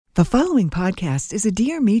The following podcast is a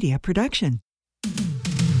Dear Media production.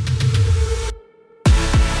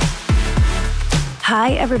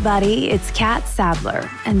 Hi, everybody. It's Kat Sadler,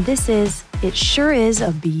 and this is It Sure Is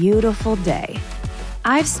a Beautiful Day.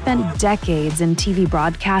 I've spent decades in TV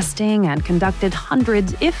broadcasting and conducted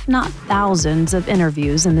hundreds, if not thousands, of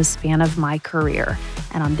interviews in the span of my career.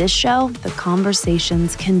 And on this show, the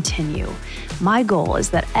conversations continue. My goal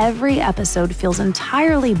is that every episode feels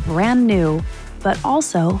entirely brand new, but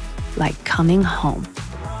also like coming home.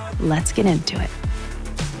 Let's get into it.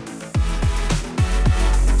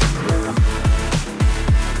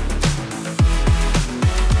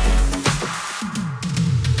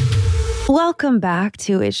 Welcome back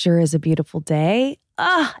to It Sure Is a Beautiful Day.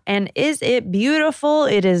 And is it beautiful?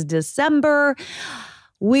 It is December.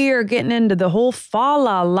 We are getting into the whole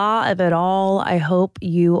fa-la-la of it all. I hope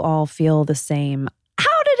you all feel the same.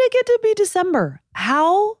 How did it get to be December?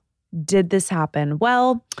 How did this happen?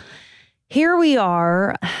 Well, here we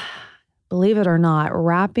are, believe it or not,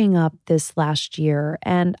 wrapping up this last year.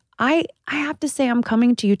 And I have to say, I'm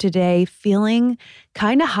coming to you today feeling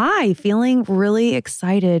kind of high, feeling really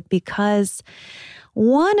excited because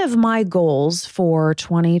one of my goals for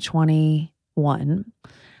 2021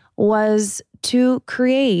 was to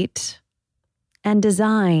create and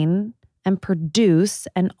design and produce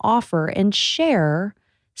and offer and share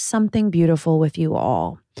something beautiful with you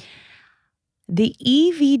all. The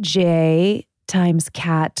EVJ times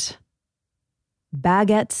Cat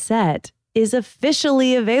baguette set is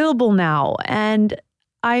officially available now. And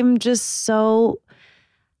I'm just so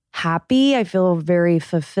happy. I feel very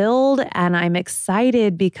fulfilled and I'm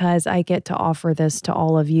excited because I get to offer this to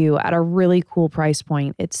all of you at a really cool price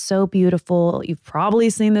point. It's so beautiful. You've probably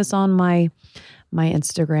seen this on my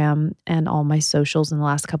Instagram and all my socials in the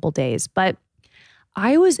last couple days, but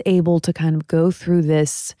I was able to kind of go through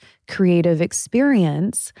this creative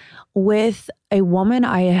experience with a woman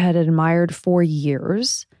I had admired for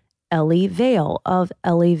years, Ellie Vail of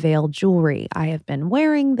Ellie Vail Jewelry. I have been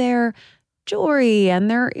wearing their jewelry and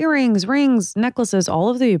their earrings, rings, necklaces, all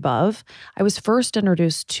of the above. I was first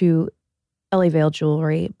introduced to Ellie Vail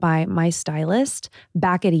Jewelry by my stylist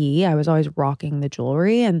back at E. I was always rocking the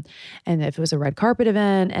jewelry and if it was a red carpet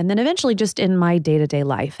event, and then eventually just in my day-to-day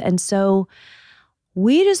life. And so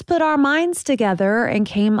we just put our minds together and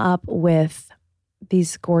came up with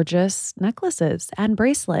these gorgeous necklaces and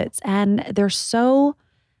bracelets. And they're so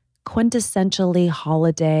quintessentially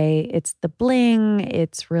holiday. It's the bling.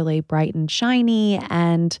 It's really bright and shiny.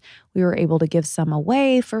 And we were able to give some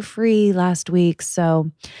away for free last week. So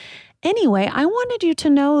anyway, I wanted you to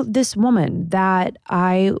know this woman that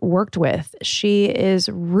I worked with. She is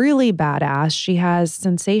really badass. She has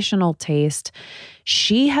sensational taste.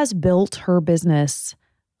 She has built her business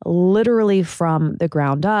literally from the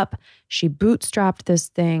ground up. She bootstrapped this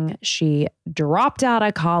thing. She dropped out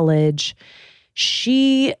of college.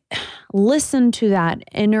 She listened to that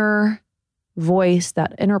inner voice,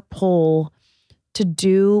 that inner pull to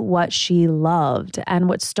do what she loved. And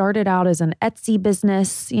what started out as an Etsy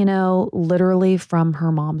business, literally from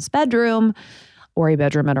her mom's bedroom, or a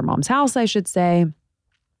bedroom at her mom's house, I should say,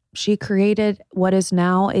 she created what is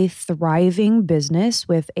now a thriving business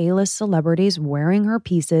with A-list celebrities wearing her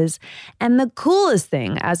pieces. And the coolest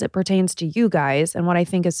thing as it pertains to you guys, and what I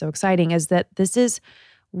think is so exciting, is that this is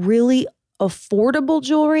really affordable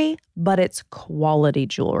jewelry, but it's quality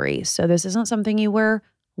jewelry. So this isn't something you wear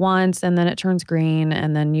once and then it turns green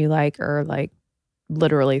and then you are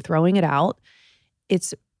literally throwing it out.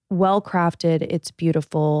 It's well crafted, it's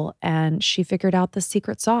beautiful, and she figured out the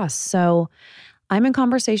secret sauce. So I'm in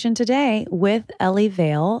conversation today with Ellie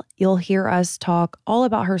Vail. You'll hear us talk all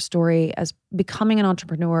about her story as becoming an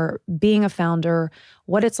entrepreneur, being a founder,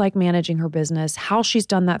 what it's like managing her business, how she's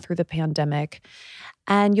done that through the pandemic.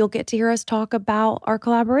 And you'll get to hear us talk about our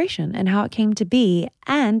collaboration and how it came to be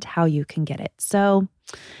and how you can get it. So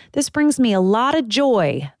this brings me a lot of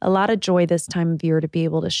joy this time of year to be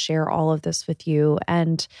able to share all of this with you.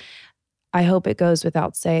 And I hope it goes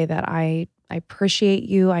without say that I appreciate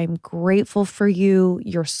you. I'm grateful for you,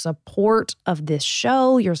 your support of this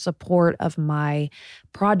show, your support of my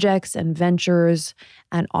projects and ventures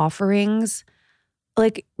and offerings.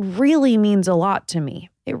 Really means a lot to me.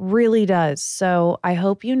 It really does. So I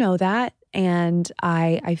hope you know that. And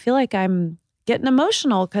I feel like I'm getting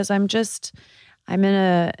emotional because I'm in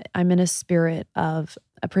a spirit of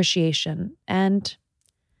appreciation and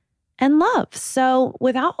love. So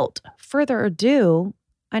without further ado,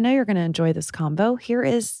 I know you're going to enjoy this combo. Here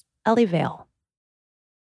is Ellie Vail.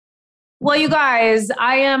 Well, you guys,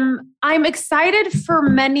 I'm excited for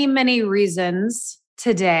many, many reasons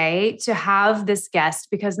today to have this guest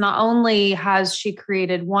because not only has she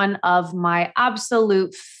created one of my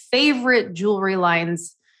absolute favorite jewelry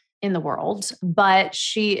lines in the world, but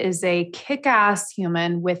she is a kick-ass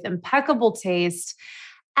human with impeccable taste.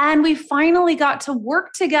 And we finally got to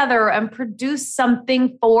work together and produce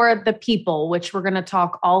something for the people, which we're going to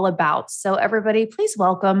talk all about. So everybody, please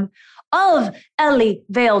welcome of Ellie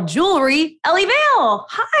Vail Jewelry, Ellie Vail.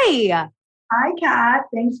 Hi. Hi, Kat.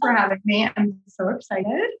 Thanks for having me. I'm so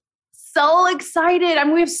excited. So excited. I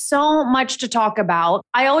mean, we have so much to talk about.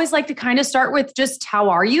 I always like to kind of start with just how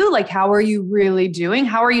are you? Like, how are you really doing?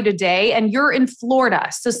 How are you today? And you're in Florida.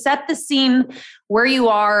 So set the scene where you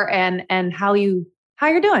are and how you're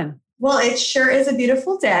doing. Well, it sure is a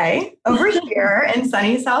beautiful day over here in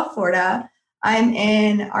sunny South Florida. I'm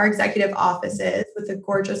in our executive offices with a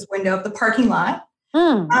gorgeous window of the parking lot.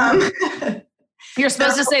 You're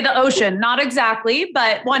supposed to say the ocean. Not exactly,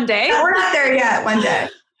 but one day. We're not there yet. One day.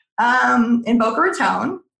 In Boca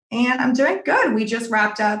Raton. And I'm doing good. We just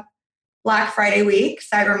wrapped up Black Friday week,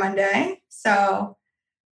 Cyber Monday. So,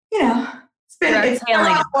 it's been a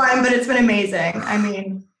lot of fun, but it's been amazing. I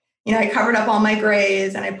mean, I covered up all my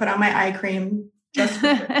grays and I put on my eye cream just for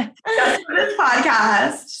this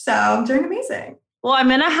podcast. So I'm doing amazing. Well, I'm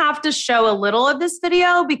going to have to show a little of this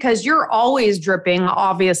video because you're always dripping,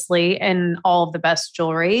 obviously, in all of the best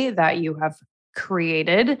jewelry that you have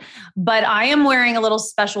created. But I am wearing a little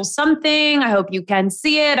special something. I hope you can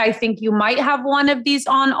see it. I think you might have one of these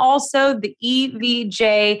on also, the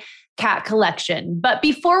EVJ Cat Collection. But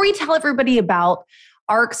before we tell everybody about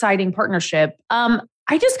our exciting partnership,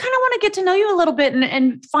 I just kind of want to get to know you a little bit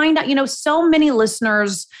and find out, so many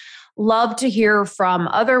listeners love to hear from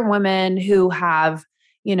other women who have,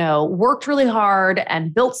 worked really hard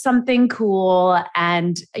and built something cool.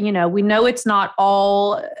 And, we know it's not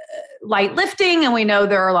all light lifting and we know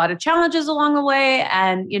there are a lot of challenges along the way.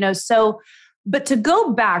 And, but to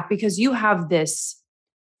go back because you have this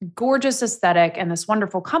gorgeous aesthetic and this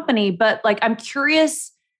wonderful company, but I'm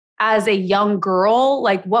curious, as a young girl,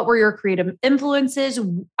 what were your creative influences?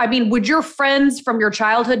 I mean, would your friends from your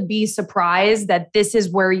childhood be surprised that this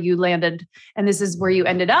is where you landed and this is where you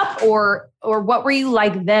ended up? Or what were you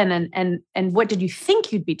like then? And what did you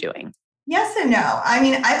think you'd be doing? Yes and no. I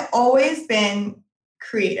mean, I've always been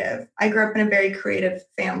creative. I grew up in a very creative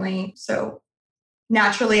family. So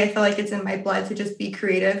naturally, I feel like it's in my blood to just be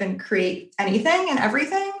creative and create anything and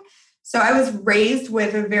everything. So I was raised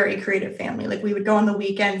with a very creative family. We would go on the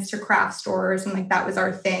weekends to craft stores and that was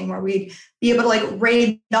our thing where we'd be able to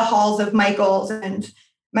raid the halls of Michael's and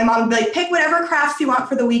my mom would be pick whatever crafts you want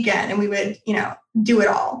for the weekend. And we would, do it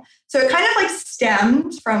all. So it kind of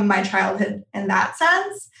stemmed from my childhood in that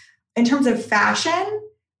sense. In terms of fashion,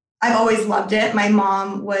 I've always loved it. My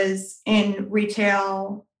mom was in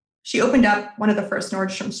retail. She opened up one of the first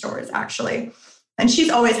Nordstrom stores actually. And she's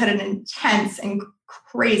always had an intense and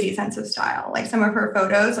crazy sense of style. Some of her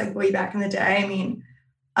photos, way back in the day. I mean,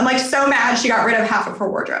 I'm so mad she got rid of half of her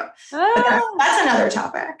wardrobe. But that's another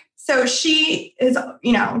topic. So she is,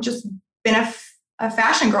 just been a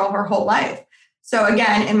fashion girl her whole life. So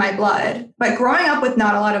again, in my blood. But growing up with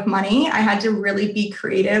not a lot of money, I had to really be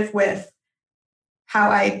creative with how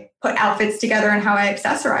I put outfits together and how I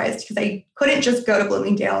accessorized because I couldn't just go to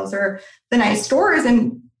Bloomingdale's or the nice stores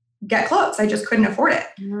and get clothes. I just couldn't afford it.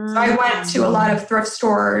 So I went to a lot of thrift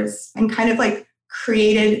stores and kind of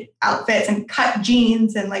created outfits and cut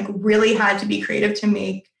jeans and really had to be creative to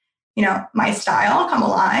make, my style come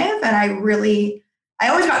alive. And I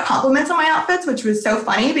always got compliments on my outfits, which was so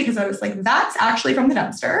funny because I was that's actually from the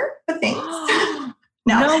dumpster, but thanks.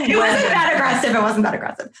 No, it wasn't that aggressive. It wasn't that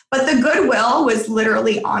aggressive. But the Goodwill was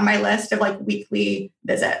literally on my list of weekly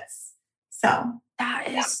visits. So that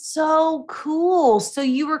is so cool. So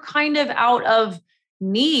you were kind of out of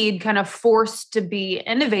need, kind of forced to be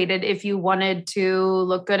innovated if you wanted to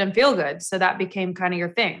look good and feel good. So that became kind of your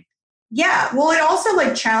thing. Yeah. Well, it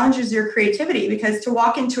also challenges your creativity because to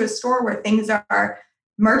walk into a store where things are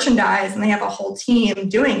merchandise and they have a whole team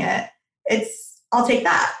doing it, I'll take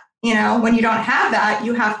that. When you don't have that,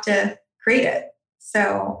 you have to create it.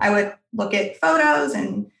 So I would look at photos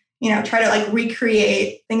and, try to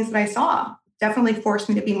recreate things that I saw. Definitely forced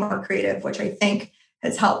me to be more creative, which I think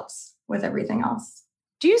has helped with everything else.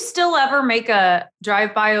 Do you still ever make a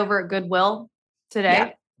drive-by over at Goodwill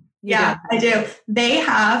today? Yeah, I do. They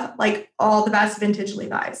have all the best vintage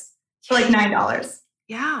Levi's for $9.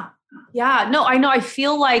 Yeah. Yeah. No, I know. I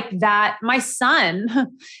feel like that my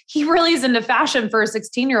son, he really is into fashion for a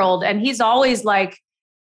 16-year-old. And he's always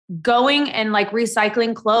going and like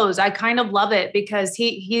recycling clothes. I kind of love it because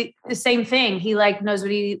he the same thing. He like knows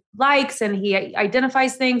what he likes and he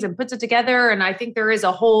identifies things and puts it together. And I think there's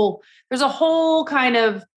a whole kind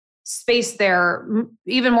of space there,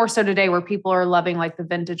 even more so today, where people are loving like the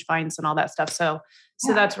vintage finds and all that stuff. So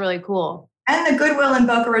that's really cool. And the Goodwill in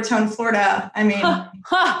Boca Raton, Florida. I mean,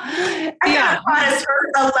 I got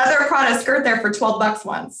a leather Prada skirt there for $12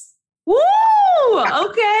 once. Woo!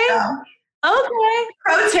 Okay. Okay.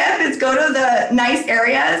 Pro tip is go to the nice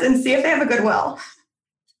areas and see if they have a Goodwill.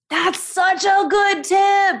 That's such a good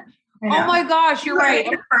tip. Oh my gosh, you're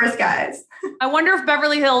right. First, guys. I wonder if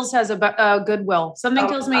Beverly Hills has a Goodwill. Something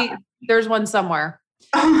tells me there's one somewhere.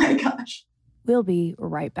 Oh my gosh. We'll be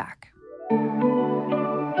right back.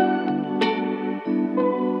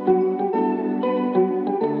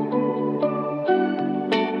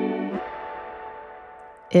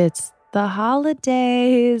 It's the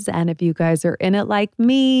holidays, and if you guys are in it like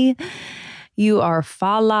me, you are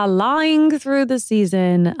fa-la-laing through the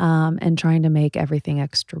season and trying to make everything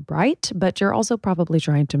extra bright, but you're also probably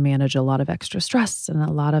trying to manage a lot of extra stress and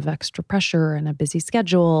a lot of extra pressure and a busy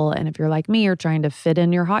schedule. And if you're like me, you're trying to fit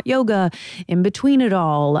in your hot yoga in between it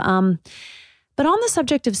all. But on the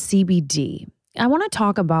subject of CBD, I want to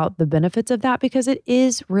talk about the benefits of that because it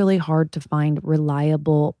is really hard to find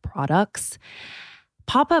reliable products.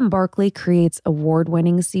 Papa & Barkley creates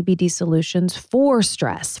award-winning CBD solutions for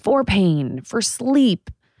stress, for pain, for sleep,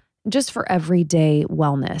 just for everyday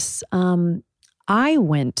wellness. I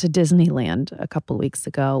went to Disneyland a couple weeks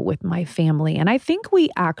ago with my family, and I think we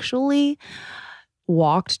actually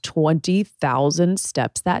walked 20,000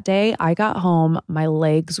 steps that day. I got home, my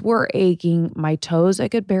legs were aching, my toes, I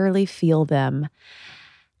could barely feel them.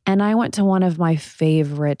 And I went to one of my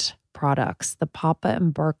favorite products, the Papa &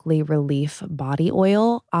 Barkley Relief Body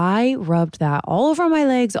Oil. I rubbed that all over my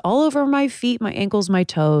legs, all over my feet, my ankles, my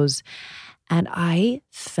toes, and I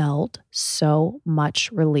felt so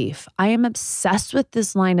much relief. I am obsessed with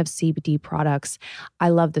this line of CBD products. I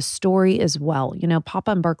love the story as well. You know,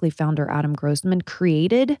 Papa & Barkley founder Adam Grossman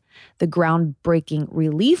created the groundbreaking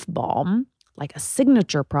Relief Balm, like a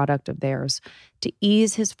signature product of theirs, to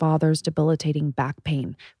ease his father's debilitating back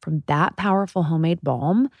pain. From that powerful homemade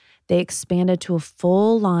balm, they expanded to a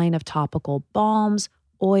full line of topical balms,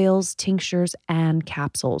 oils, tinctures, and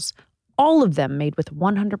capsules, all of them made with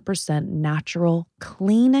 100% natural,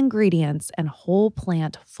 clean ingredients and whole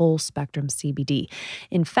plant full spectrum CBD.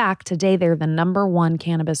 In fact, today they're the #1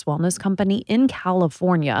 cannabis wellness company in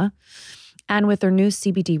California. And with their new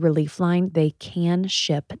CBD relief line, they can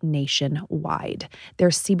ship nationwide. Their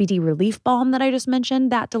CBD relief balm that I just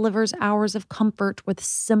mentioned, that delivers hours of comfort with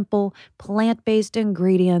simple plant-based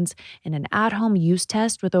ingredients in an at-home use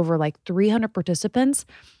test with over 300 participants.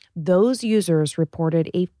 Those users reported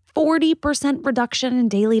a 40% reduction in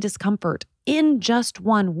daily discomfort in just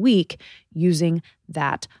 1 week using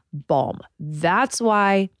that balm. That's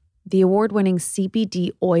why the award-winning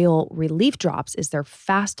CBD oil relief drops is their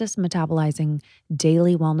fastest metabolizing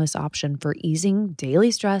daily wellness option for easing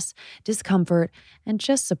daily stress, discomfort, and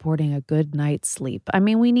just supporting a good night's sleep. I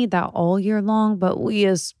mean, we need that all year long, but we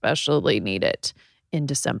especially need it in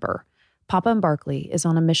December. Papa & Barkley is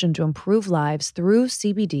on a mission to improve lives through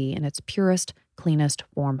CBD in its purest, cleanest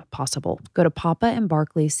form possible. Go to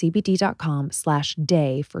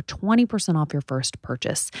papaandbarkleycbd.com/day for 20% off your first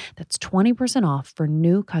purchase. That's 20% off for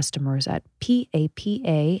new customers at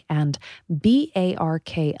PAPA and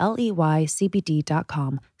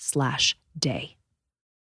BARKLEYCBD.com/day.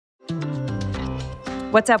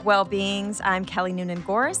 What's up, well-beings? I'm Kelly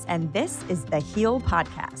Noonan-Goris, and this is the Heal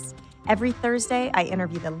Podcast. Every Thursday, I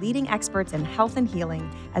interview the leading experts in health and healing,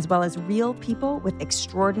 as well as real people with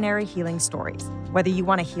extraordinary healing stories. Whether you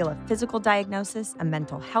want to heal a physical diagnosis, a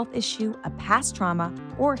mental health issue, a past trauma,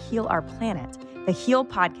 or heal our planet, the Heal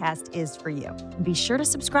Podcast is for you. Be sure to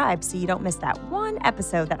subscribe so you don't miss that one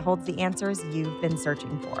episode that holds the answers you've been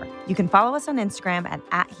searching for. You can follow us on Instagram at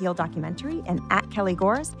 @HealDocumentary and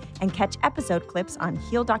 @KellyGoris, and catch episode clips on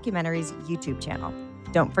Heal Documentary's YouTube channel.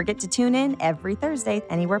 Don't forget to tune in every Thursday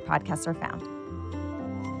anywhere podcasts are found.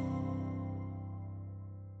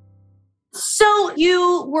 So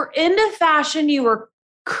you were into fashion, you were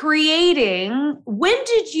creating. When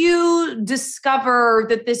did you discover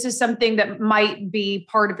that this is something that might be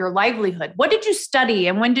part of your livelihood? What did you study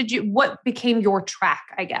and what became your track,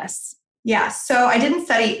 I guess? Yeah, so I didn't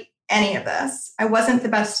study any of this. I wasn't the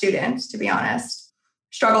best student, to be honest.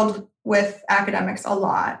 Struggled with academics a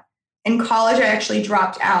lot. In college, I actually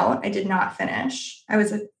dropped out. I did not finish. I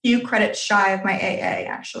was a few credits shy of my AA,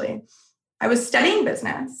 actually. I was studying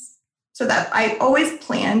business, so that I always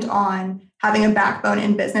planned on having a backbone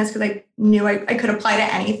in business because I knew I could apply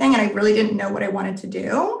to anything and I really didn't know what I wanted to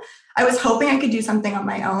do. I was hoping I could do something on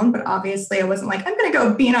my own, but obviously I wasn't like, I'm going to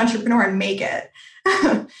go be an entrepreneur and make it.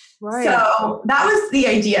 Right. So that was the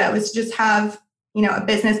idea. It was to just have, a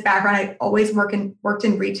business background. I always worked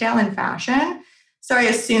in retail and fashion. So I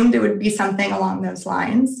assumed it would be something along those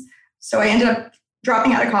lines. So I ended up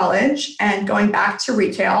dropping out of college and going back to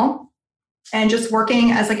retail and just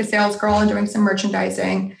working as like a sales girl and doing some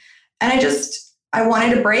merchandising. And I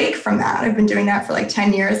wanted a break from that. I've been doing that for like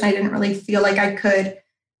 10 years. And I didn't really feel like I could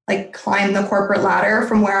like climb the corporate ladder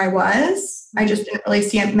from where I was. I just didn't really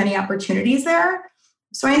see many opportunities there.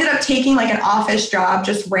 So I ended up taking like an office job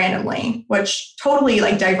just randomly, which totally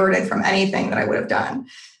like diverted from anything that I would have done.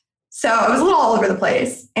 So I was a little all over the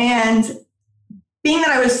place. And being that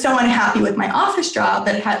I was so unhappy with my office job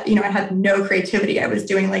that it had, I had no creativity. I was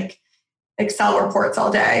doing like Excel reports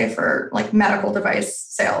all day for like medical device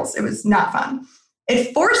sales. It was not fun.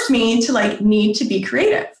 It forced me to like need to be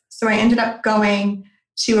creative. So I ended up going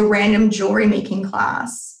to a random jewelry making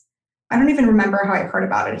class. I don't even remember how I heard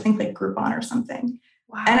about it. I think like Groupon or something.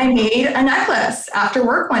 Wow. And I made a necklace after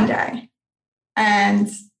work one day. And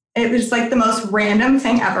it was like the most random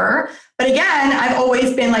thing ever. But again, I've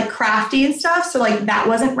always been like crafty and stuff. So like that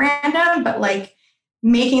wasn't random, but like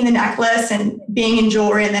making the necklace and being in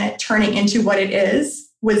jewelry and then it turning into what it is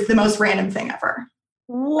was the most random thing ever.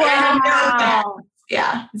 Wow.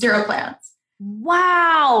 Yeah, zero plans.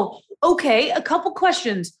 Wow. Okay, a couple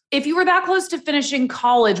questions. If you were that close to finishing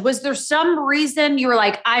college, was there some reason you were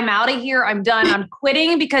like, I'm out of here, I'm done, I'm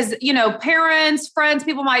quitting? Because, parents, friends,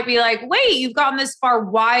 people might be like, wait, you've gotten this far.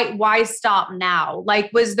 Why stop now? Like,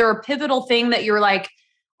 was there a pivotal thing that you were like,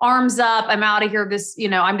 arms up, I'm out of here, this,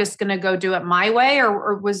 I'm just going to go do it my way?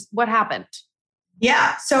 Or was what happened?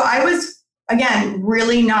 Yeah. So I was, again,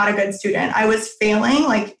 really not a good student. I was failing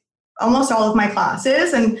like almost all of my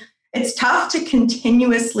classes. And it's tough to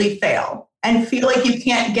continuously fail and feel like you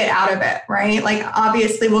can't get out of it, right? Like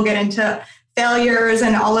obviously we'll get into failures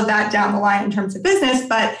and all of that down the line in terms of business,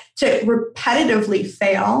 but to repetitively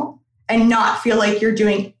fail and not feel like you're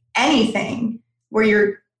doing anything where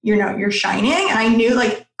you're shining. And I knew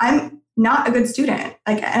like, I'm not a good student,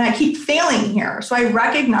 like, and I keep failing here. So I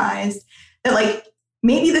recognized that like,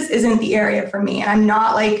 maybe this isn't the area for me. And I'm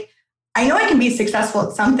not like, I know I can be successful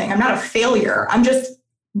at something. I'm not a failure. I'm just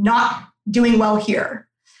not doing well here.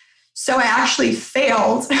 So I actually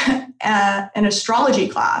failed an astrology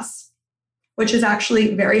class, which is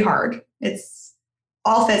actually very hard. It's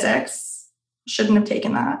all physics. Shouldn't have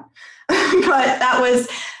taken that. But that was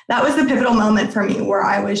the pivotal moment for me where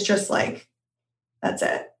I was just like, that's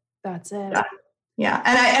it. That's it. Yeah.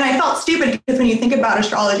 And I felt stupid because when you think about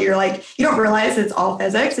astrology, you're like, you don't realize it's all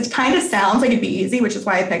physics. It kind of sounds like it'd be easy, which is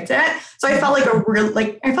why I picked it. So I felt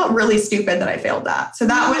like I felt really stupid that I failed that. So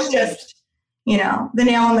that was just, the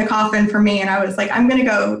nail in the coffin for me. And I was like, I'm going to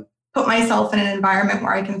go put myself in an environment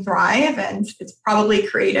where I can thrive and it's probably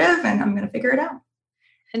creative and I'm going to figure it out.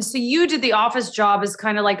 And so you did the office job as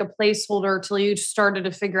kind of like a placeholder till you started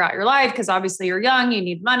to figure out your life. Because obviously you're young, you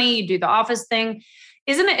need money, you do the office thing.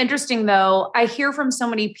 Isn't it interesting though? I hear from so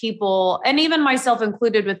many people, and even myself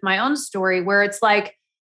included with my own story, where it's like,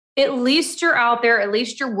 at least you're out there, at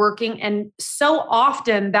least you're working. And so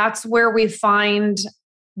often that's where we find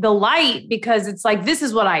the light, because it's like, this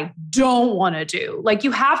is what I don't want to do. Like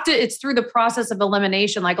you have to, it's through the process of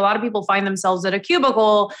elimination. Like a lot of people find themselves at a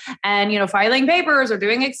cubicle and, filing papers or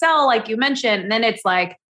doing Excel, like you mentioned. And then it's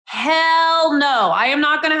like, hell no, I am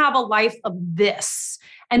not going to have a life of this.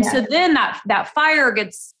 And so then that fire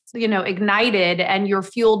gets, ignited and you're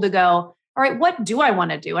fueled to go, all right, what do I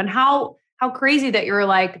want to do? And how crazy that you're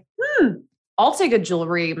like, I'll take a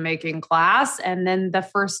jewelry making class. And then the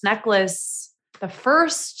first necklace, the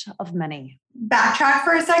first of many. Backtrack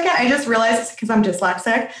for a second. I just realized, because I'm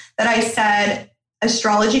dyslexic, that I said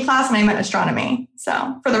astrology class and I meant astronomy.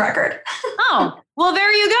 So for the record. Oh, well,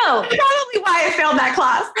 there you go. Probably why I failed that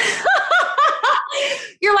class.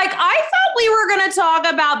 You're like, I thought we were going to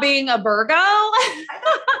talk about being a Virgo.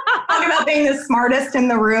 Talk about being the smartest in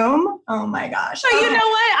the room. Oh my gosh. So you know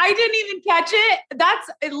what? I didn't even catch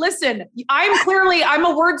it. Listen, I'm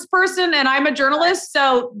a words person and I'm a journalist.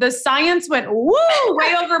 So the science went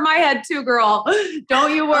way over my head too, girl.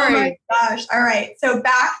 Don't you worry. Oh my gosh. All right. So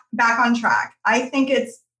back on track. I think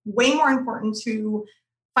it's way more important to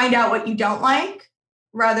find out what you don't like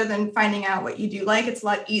rather than finding out what you do like. It's a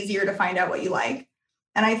lot easier to find out what you like.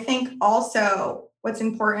 And I think also what's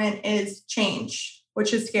important is change,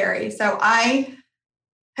 which is scary. So I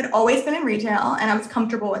had always been in retail and I was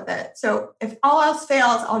comfortable with it. So if all else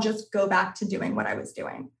fails, I'll just go back to doing what I was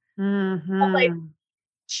doing. Mm-hmm. But like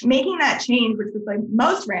making that change, which was like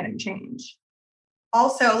most random change,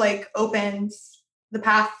 also like opens the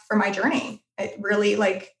path for my journey. It really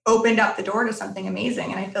like opened up the door to something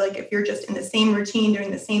amazing. And I feel like if you're just in the same routine,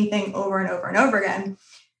 doing the same thing over and over and over again,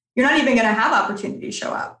 you're not even going to have opportunities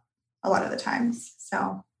show up a lot of the times.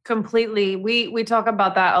 So completely. We talk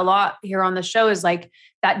about that a lot here on the show, is like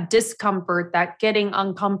that discomfort, that getting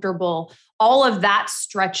uncomfortable, all of that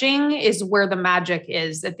stretching is where the magic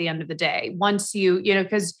is at the end of the day. Once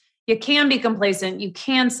because you can be complacent, you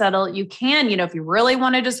can settle, you can, if you really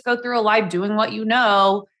want to just go through a life doing what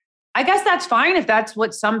I guess that's fine if that's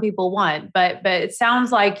what some people want. But it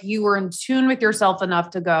sounds like you were in tune with yourself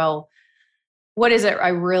enough to go, what is it I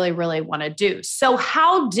really, really want to do? So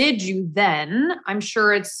how did you then, I'm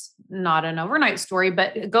sure it's not an overnight story,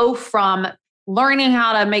 but go from learning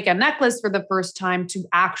how to make a necklace for the first time to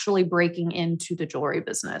actually breaking into the jewelry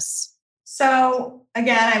business? So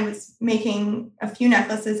again, I was making a few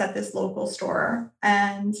necklaces at this local store,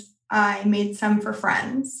 and I made some for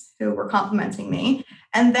friends who were complimenting me.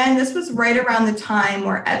 And then this was right around the time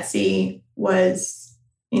where Etsy was,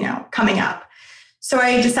 coming up. So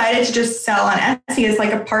I decided to just sell on Etsy as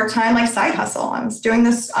like a part-time like side hustle. I was doing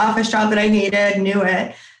this office job that I hated, knew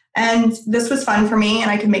it. And this was fun for me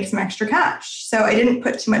and I could make some extra cash. So I didn't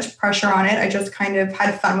put too much pressure on it. I just kind of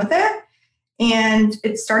had fun with it. And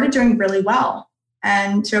it started doing really well.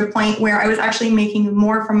 And to a point where I was actually making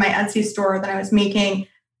more from my Etsy store than I was making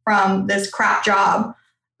from this crap job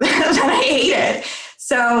that I hated.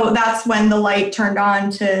 So that's when the light turned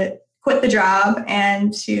on to quit the job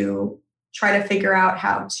and to try to figure out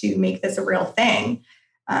how to make this a real thing,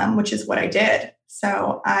 which is what I did.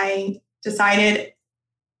 So I decided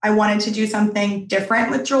I wanted to do something different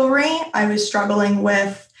with jewelry. I was struggling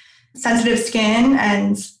with sensitive skin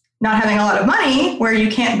and not having a lot of money where you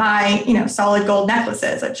can't buy, solid gold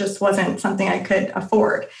necklaces. It just wasn't something I could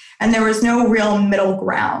afford. And there was no real middle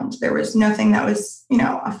ground. There was nothing that was,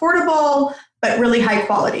 affordable, but really high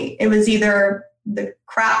quality. It was either the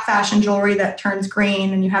crap fashion jewelry that turns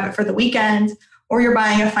green and you have it for the weekend, or you're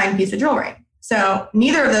buying a fine piece of jewelry. So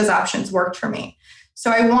neither of those options worked for me. So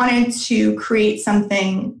I wanted to create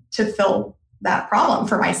something to fill that problem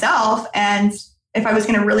for myself. And if I was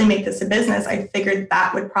going to really make this a business, I figured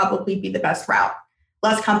that would probably be the best route.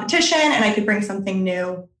 Less competition, and I could bring something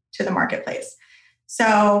new to the marketplace.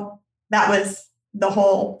 So that was the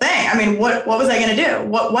whole thing. I mean, what was I going to do?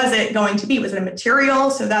 What was it going to be? Was it a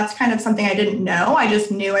material? So that's kind of something I didn't know. I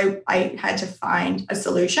just knew I had to find a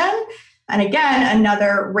solution. And again,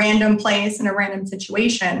 another random place in a random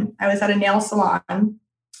situation. I was at a nail salon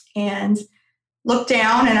and looked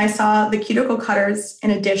down and I saw the cuticle cutters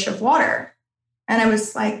in a dish of water. And I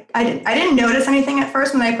was like, I didn't notice anything at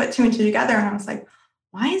first when I put two and two together. And I was like,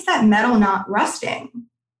 why is that metal not rusting?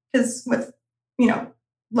 Because with,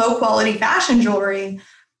 low quality fashion jewelry,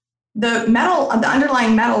 the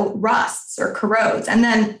underlying metal rusts or corrodes. And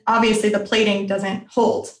then obviously the plating doesn't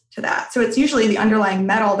hold to that. So it's usually the underlying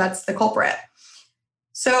metal that's the culprit.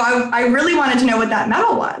 So I really wanted to know what that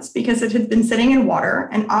metal was because it had been sitting in water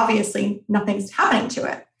and obviously nothing's happening to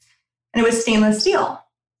it. And it was stainless steel.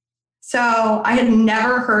 So I had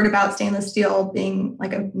never heard about stainless steel being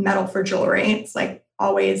like a metal for jewelry. It's like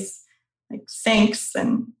always like sinks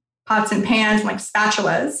and pots and pans and like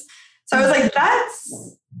spatulas. So I was like,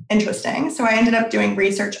 that's interesting. So I ended up doing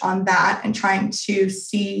research on that and trying to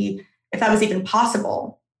see if that was even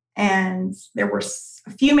possible. And there were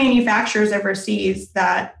a few manufacturers overseas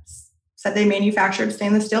that said they manufactured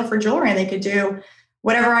stainless steel for jewelry and they could do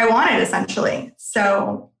whatever I wanted essentially.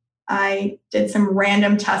 So I did some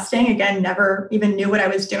random testing. Again, never even knew what I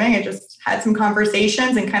was doing. I just had some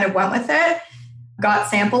conversations and kind of went with it. Got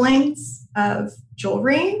samplings of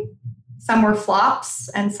jewelry. Some were flops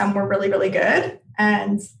and some were really, really good.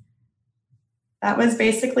 And that was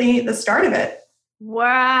basically the start of it.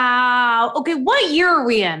 Wow. Okay. What year are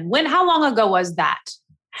we in? How long ago was that?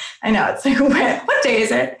 I know. It's like, what day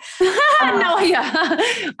is it? No, yeah.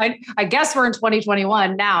 I guess we're in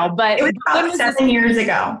 2021 now, but it was about 7 years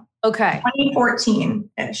ago. Okay.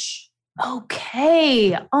 2014-ish.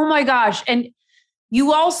 Okay. Oh my gosh. And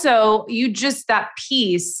you just that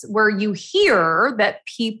piece where you hear that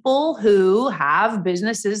people who have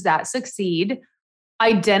businesses that succeed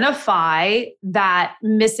identify that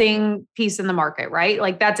missing piece in the market, right?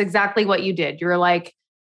 Like that's exactly what you did. You're like,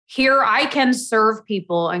 here I can serve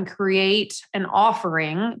people and create an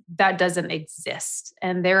offering that doesn't exist.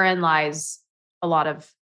 And therein lies a lot of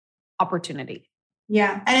opportunity.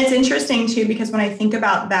 Yeah. And it's interesting too, because when I think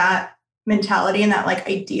about that mentality and that like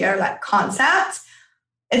idea or that concept,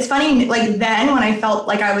 it's funny, like then when I felt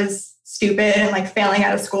like I was stupid and like failing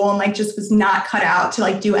out of school and like just was not cut out to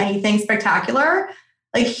like do anything spectacular.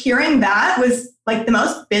 Like hearing that was like the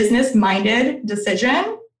most business-minded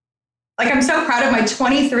decision. Like I'm so proud of my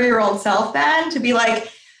 23-year-old self then to be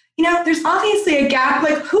like, you know, there's obviously a gap.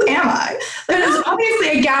 Like, who am I? There's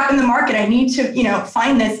obviously a gap in the market. I need to, you know,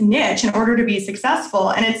 find this niche in order to be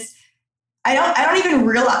successful. And it's, I don't even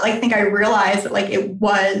realize, like, think I realized that like it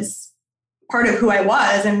was part of who I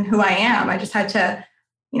was and who I am. I just had to,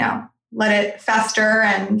 you know, let it fester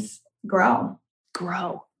and grow.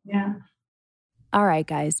 Yeah. All right,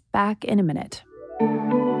 guys, back in a minute.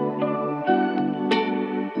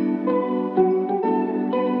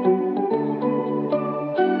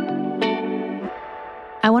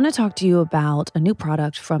 I want to talk to you about a new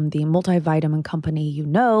product from the multivitamin company you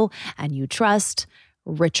know and you trust,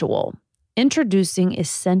 Ritual. Introducing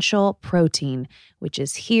Essential Protein, which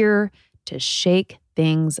is here to shake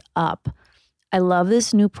things up. I love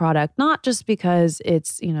this new product, not just because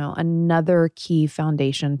it's, you know, another key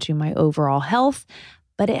foundation to my overall health,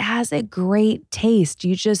 but it has a great taste.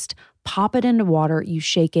 You just pop it into water, you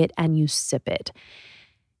shake it, and you sip it.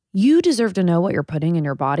 You deserve to know what you're putting in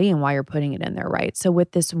your body and why you're putting it in there, right? So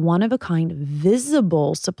with this one-of-a-kind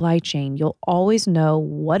visible supply chain, you'll always know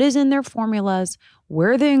what is in their formulas,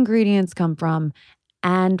 where the ingredients come from,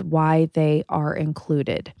 and why they are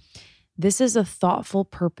included. This is a thoughtful,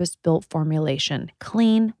 purpose-built formulation.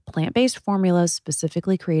 Clean, plant-based formulas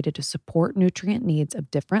specifically created to support nutrient needs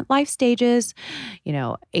of different life stages,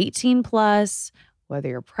 18 plus, whether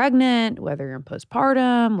you're pregnant, whether you're in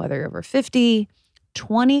postpartum, whether you're over 50,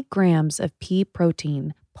 20 grams of pea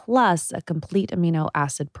protein plus a complete amino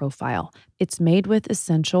acid profile. It's made with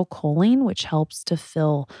essential choline, which helps to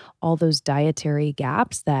fill all those dietary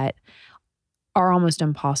gaps that are almost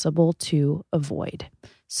impossible to avoid.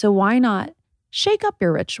 So why not shake up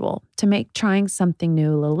your Ritual to make trying something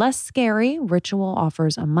new a little less scary? Ritual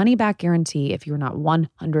offers a money-back guarantee if you're not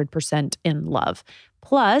 100% in love.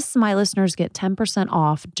 Plus, my listeners get 10%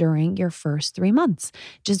 off during your first 3 months.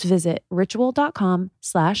 Just visit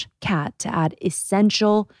ritual.com/cat to add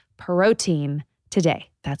essential protein today.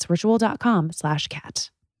 That's ritual.com/cat.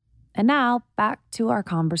 And now back to our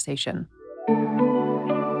conversation.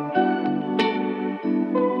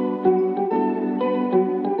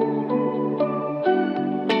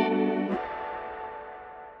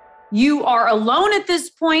 You are alone at this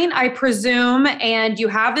point, I presume, and you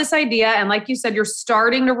have this idea. And like you said, you're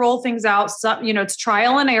starting to roll things out. So, it's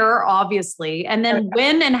trial and error, obviously. And then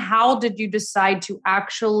when and how did you decide to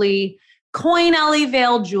actually coin Ellie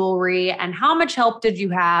Vail jewelry? And how much help did you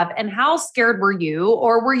have? And how scared were you?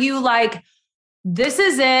 Or were you like, this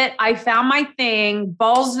is it. I found my thing,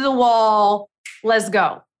 balls to the wall. Let's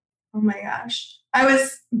go. Oh my gosh. I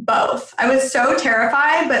was both. I was so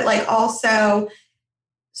terrified, but also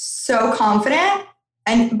so confident,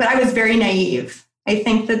 but I was very naive. I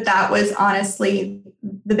think that was honestly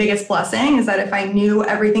the biggest blessing, is that if I knew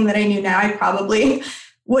everything that I knew now, I probably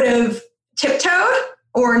would have tiptoed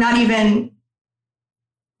or not even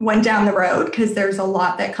went down the road, because there's a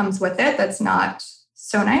lot that comes with it that's not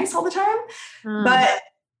so nice all the time. But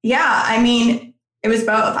yeah, it was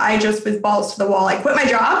both. I just was balls to the wall. I quit my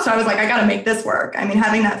job. So I was like, I got to make this work.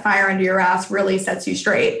 Having that fire under your ass really sets you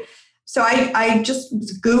straight. So I just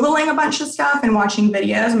was Googling a bunch of stuff and watching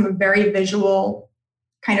videos. I'm a very visual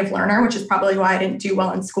kind of learner, which is probably why I didn't do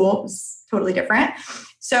well in school. It was totally different.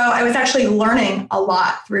 So I was actually learning a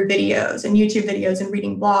lot through videos and YouTube videos and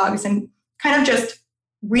reading blogs and kind of just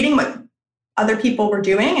reading what other people were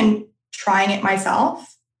doing and trying it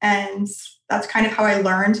myself. And that's kind of how I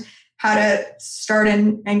learned how to start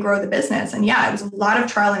and grow the business. And yeah, it was a lot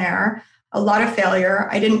of trial and error, a lot of failure.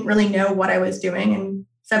 I didn't really know what I was doing. And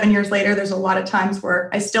 7 years later, there's a lot of times where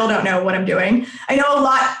I still don't know what I'm doing. I know a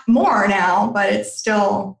lot more now, but it's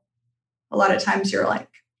still a lot of times you're like,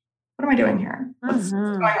 what am I doing here? What's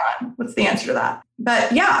going on? What's the answer to that?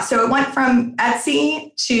 But yeah, so it went from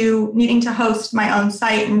Etsy to needing to host my own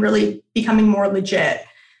site and really becoming more legit,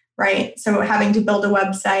 right? So having to build a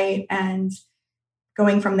website and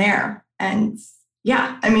going from there. And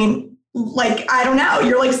yeah, I don't know,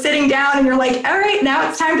 you're sitting down and you're like, all right, now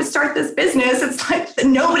it's time to start this business. It's like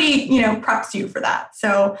nobody, preps you for that.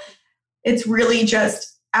 So it's really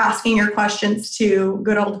just asking your questions to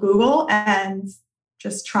good old Google and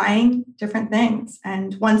just trying different things.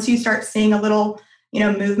 And once you start seeing a little,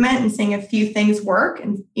 movement and seeing a few things work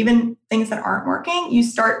and even things that aren't working, you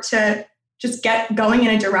start to just get going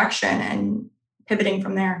in a direction and pivoting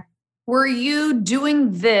from there. Were you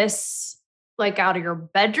doing this like out of your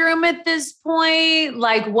bedroom at this point?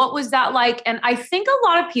 Like, what was that like? And I think a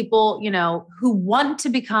lot of people, who want to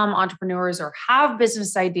become entrepreneurs or have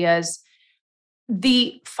business ideas,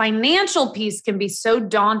 the financial piece can be so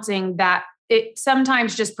daunting that it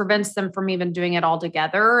sometimes just prevents them from even doing it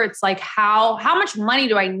altogether. It's like, how much money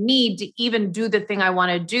do I need to even do the thing I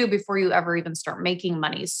want to do before you ever even start making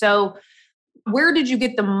money? So where did you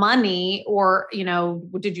get the money? Or,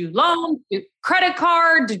 did you loan, credit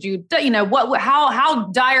card? Did you,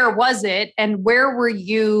 how dire was it? And where were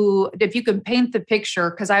you, if you could paint the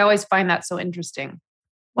picture, because I always find that so interesting.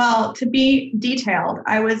 Well, to be detailed,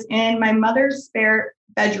 I was in my mother's spare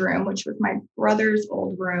bedroom, which was my brother's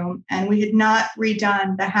old room, and we had not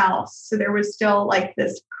redone the house. So there was still like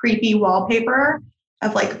this creepy wallpaper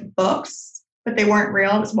of like books, but they weren't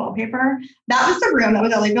real. It was wallpaper. That was the room. That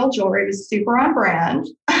was Ellie Vail jewelry. It was super on brand.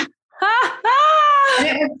 And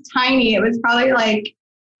it was tiny. It was probably like,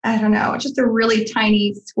 I don't know, just a really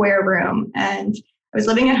tiny square room. And I was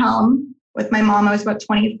living at home with my mom. I was about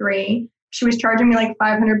 23. She was charging me like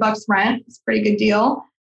 $500 rent. It's a pretty good deal.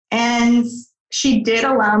 And she did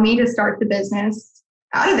allow me to start the business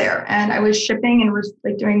out of there. And I was shipping and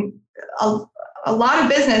like doing a lot of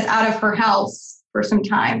business out of her house for some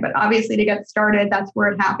time. But obviously to get started, that's where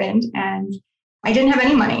it happened. And I didn't have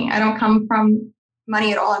any money. I don't come from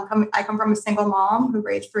money at all. I come from a single mom who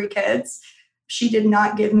raised 3 kids. She did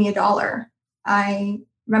not give me $1. I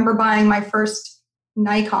remember buying my first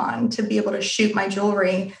Nikon to be able to shoot my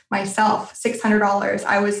jewelry myself, $600.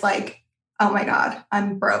 I was like, oh my God,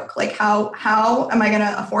 I'm broke. Like, how am I going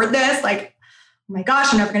to afford this? Like, oh my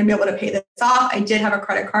gosh, I'm never going to be able to pay this off. I did have a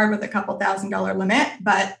credit card with a couple $1,000 limit,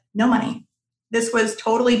 but no money. This was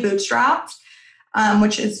totally bootstrapped,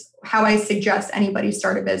 which is how I suggest anybody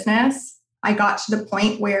start a business. I got to the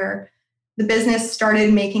point where the business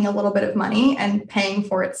started making a little bit of money and paying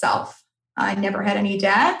for itself. I never had any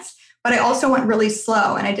debts, but I also went really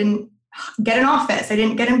slow and I didn't get an office. I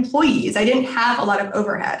didn't get employees. I didn't have a lot of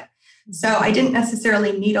overhead. So I didn't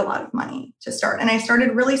necessarily need a lot of money to start. And I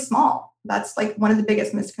started really small. That's like one of the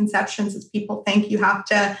biggest misconceptions is people think you have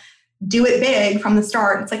to do it big from the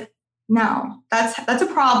start. It's like, no, that's a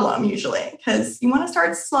problem usually because you want to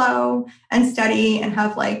start slow and steady and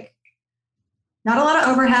have like not a lot of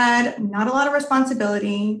overhead, not a lot of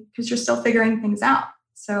responsibility because you're still figuring things out.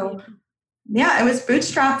 So yeah, it was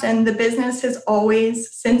bootstrapped and the business has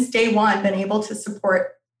always, since day one, been able to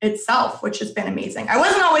support itself, which has been amazing. I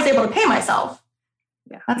wasn't always able to pay myself.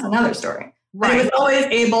 Yeah, that's another story. Right. But it was always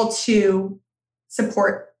able to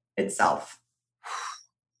support itself.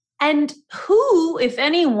 And who, if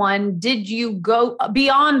anyone, did you go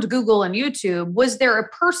beyond Google and YouTube? Was there a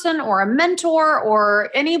person or a mentor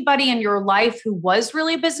or anybody in your life who was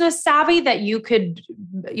really business savvy that you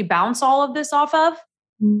bounce all of this off of?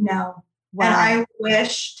 No. Wow. And I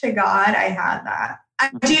wish to God I had that.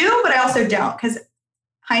 I do, but I also don't because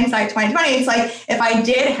hindsight 2020, it's like if I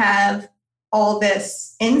did have all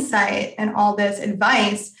this insight and all this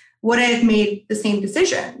advice, would I have made the same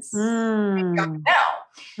decisions? I don't know.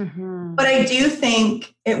 Mm-hmm. But I do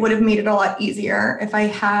think it would have made it a lot easier if I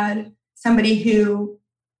had somebody who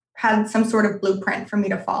had some sort of blueprint for me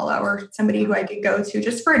to follow or somebody who I could go to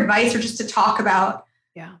just for advice or just to talk about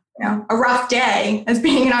a rough day as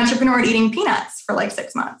being an entrepreneur and eating peanuts for like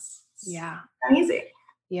 6 months. Yeah. Not easy.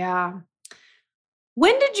 Yeah.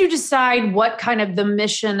 When did you decide what kind of the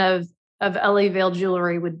mission of Ellie Vail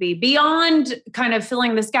Jewelry would be beyond kind of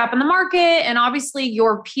filling this gap in the market? And obviously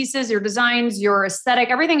your pieces, your designs, your aesthetic,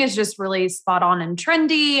 everything is just really spot on and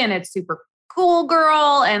trendy and it's super cool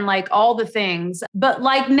girl and like all the things. But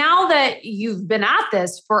like now that you've been at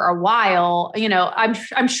this for a while,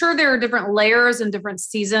 I'm sure there are different layers and different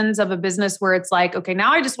seasons of a business where it's like, okay,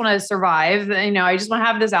 now I just want to survive. I just want to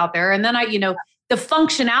have this out there. And then the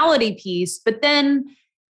functionality piece, but then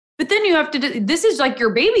you have to do, this is like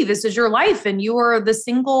your baby. This is your life. And you are the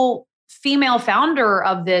single female founder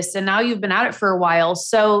of this. And now you've been at it for a while.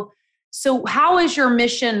 So how has your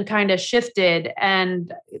mission kind of shifted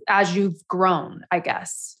and as you've grown, I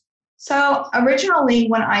guess? So originally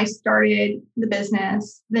when I started the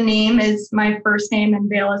business, the name is my first name and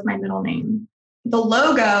Vail is my middle name. The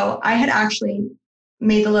logo, I had actually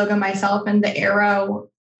made the logo myself and the arrow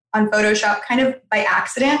on Photoshop kind of by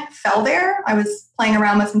accident fell there. I was playing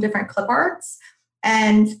around with some different clip arts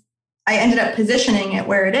and I ended up positioning it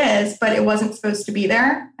where it is, but it wasn't supposed to be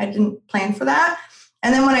there. I didn't plan for that.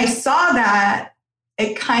 And then when I saw that,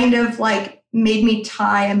 it kind of like made me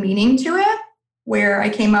tie a meaning to it, where I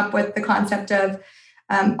came up with the concept of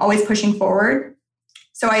always pushing forward.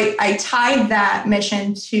 So I tied that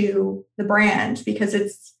mission to the brand because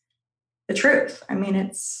it's the truth. I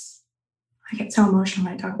mean, I get so emotional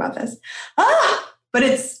when I talk about this. But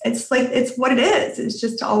it's what it is. It's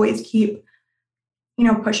just to always keep,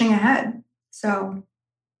 pushing ahead. So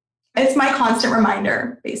it's my constant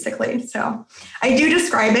reminder, basically. So I do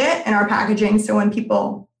describe it in our packaging. So when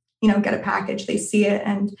people, get a package, they see it,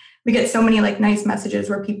 and we get so many like nice messages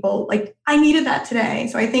where people like, I needed that today.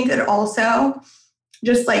 So I think that it also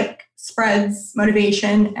just like spreads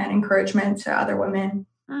motivation and encouragement to other women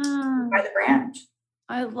by the brand.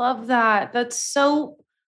 I love that. That's so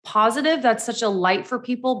positive. That's such a light for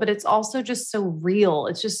people, but it's also just so real.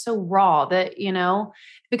 It's just so raw that,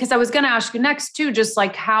 because I was going to ask you next too, just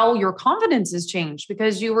like how your confidence has changed,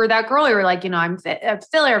 because you were that girl. You were like, I'm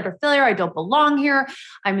failure after failure. I don't belong here.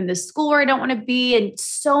 I'm in this school where I don't want to be. And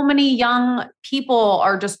so many young people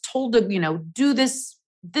are just told to, do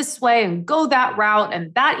this way and go that route,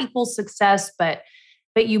 and that equals success. But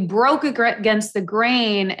you broke against the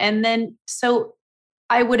grain. And then, so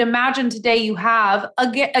I would imagine today you have,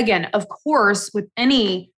 again, of course, with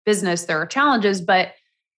any business, there are challenges, but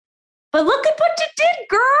look at what you did,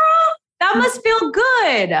 girl. That must feel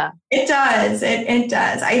good. It does. It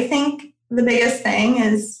does. I think the biggest thing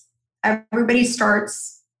is everybody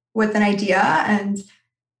starts with an idea and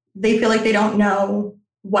they feel like they don't know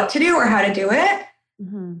what to do or how to do it.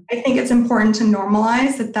 Mm-hmm. I think it's important to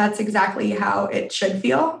normalize that that's exactly how it should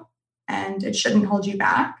feel, and it shouldn't hold you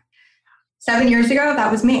back. 7 years ago,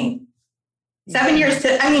 that was me. 7 years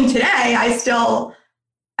today,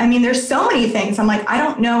 there's so many things. I'm like, I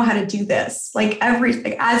don't know how to do this. Like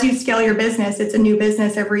as you scale your business, it's a new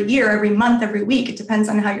business every year, every month, every week. It depends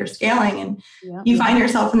on how you're scaling, and you find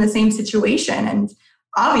yourself in the same situation. And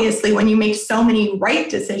obviously when you make so many right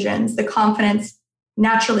decisions, the confidence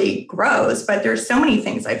naturally grows, but there's so many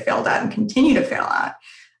things I failed at and continue to fail at.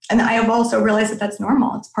 And I have also realized that that's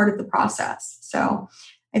normal. It's part of the process. So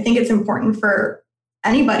I think it's important for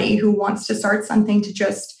anybody who wants to start something to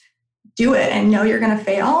just do it and know you're going to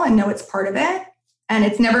fail and know it's part of it. And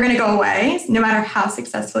it's never going to go away, no matter how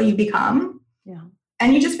successful you become. Yeah.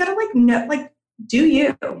 And you just got to do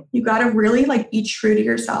you. You got to really be true to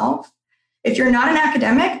yourself. If you're not an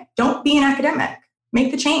academic, don't be an academic.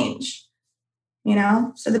 Make the change.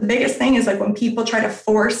 So the biggest thing is when people try to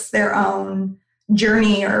force their own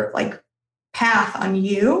journey or path on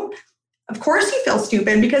you, of course you feel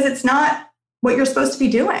stupid because it's not what you're supposed to be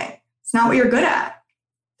doing. It's not what you're good at.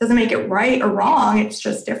 It doesn't make it right or wrong. It's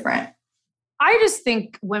just different. I just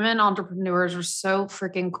think women entrepreneurs are so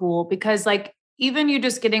freaking cool because even you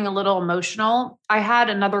just getting a little emotional. I had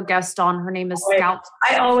another guest on. Her name is Scout.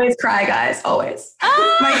 I always cry, guys. Always.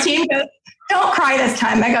 My team goes, don't cry this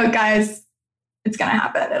time. I go, guys, it's going to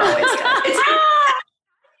happen. It always does. It's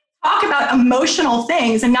talk about emotional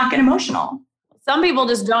things and not get emotional. Some people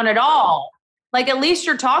just don't at all. At least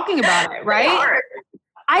you're talking about it, right?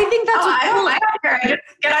 I think that's I don't care. I just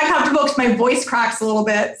get uncomfortable because my voice cracks a little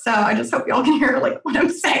bit. So I just hope y'all can hear what I'm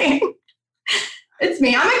saying. It's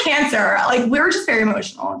me. I'm a Cancer. We're just very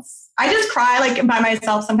emotional. I just cry by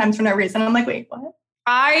myself sometimes for no reason. I'm like, wait, what?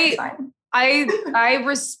 I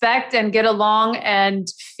respect and get along and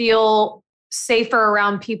feel safer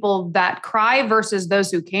around people that cry versus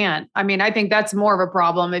those who can't. I think that's more of a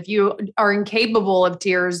problem. If you are incapable of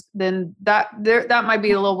tears, then that might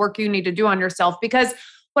be a little work you need to do on yourself. Because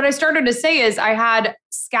what I started to say is I had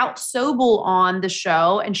Scout Sobel on the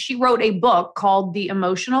show, and she wrote a book called The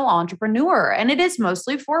Emotional Entrepreneur. And it is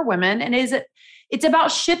mostly for women. And it's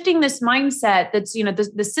about shifting this mindset that's,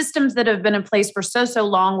 the systems that have been in place for so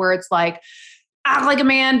long, where it's act like a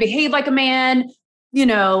man, behave like a man,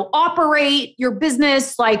 operate your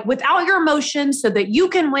business without your emotions so that you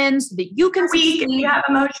can win, so that you can succeed. You have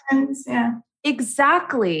emotions. Yeah,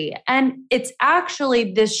 exactly. And it's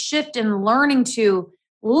actually this shift in learning to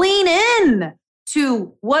lean in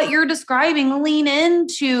to what you're describing, lean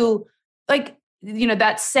into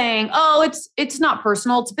that saying, oh, it's not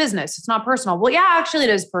personal, it's business. It's not personal. Well, yeah, actually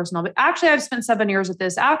it is personal, but actually I've spent 7 years with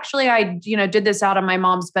this. Actually, I, did this out of my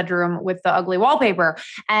mom's bedroom with the ugly wallpaper,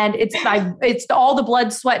 and it's all the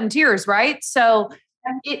blood, sweat, and tears. Right. So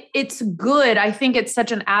it's good. I think it's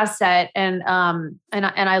such an asset. And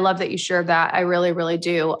I love that you shared that. I really, really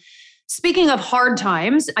do. Speaking of hard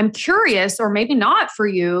times, I'm curious, or maybe not for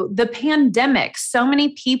you, the pandemic. So many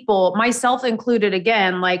people, myself included,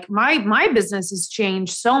 again, my business has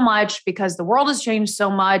changed so much because the world has changed so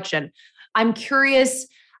much. And I'm curious,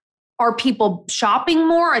 are people shopping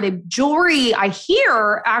more? Are they jewelry? I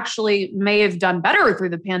hear actually may have done better through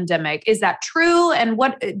the pandemic. Is that true? And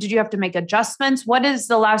what did you have to make adjustments? What has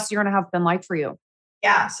the last year and a half been like for you?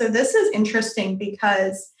 Yeah, so this is interesting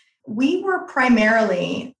because we were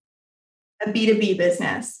primarily a B2B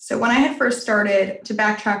business. So when I had first started, to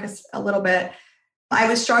backtrack a little bit, I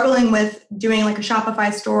was struggling with doing like a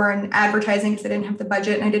Shopify store and advertising because I didn't have the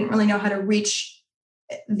budget and I didn't really know how to reach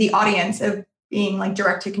the audience of being like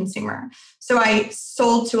direct to consumer. So I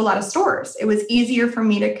sold to a lot of stores. It was easier for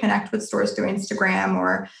me to connect with stores through Instagram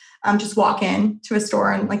or just walk in to a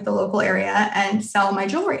store in like the local area and sell my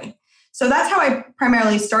jewelry. So that's how I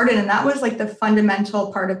primarily started. And that was like the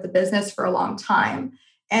fundamental part of the business for a long time.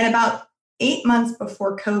 And about 8 months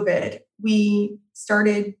before COVID, we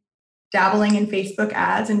started dabbling in Facebook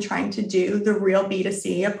ads and trying to do the real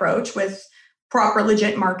B2C approach with proper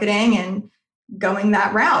legit marketing and going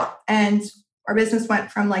that route. And our business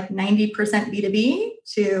went from like 90% B2B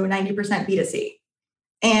to 90% B2C.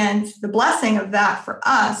 And the blessing of that for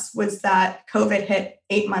us was that COVID hit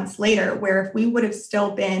 8 months later, where if we would have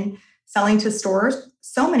still been selling to stores,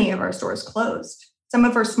 so many of our stores closed. Some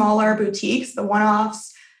of our smaller boutiques, the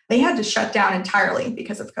one-offs, they had to shut down entirely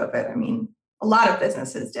because of COVID. I mean, a lot of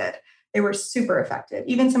businesses did. They were super affected.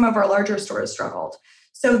 Even some of our larger stores struggled.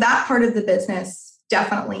 So that part of the business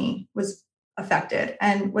definitely was affected.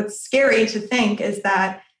 And what's scary to think is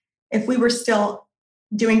that if we were still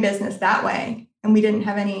doing business that way and we didn't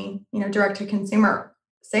have any, direct to consumer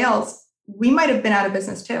sales, we might have been out of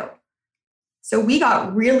business too. So we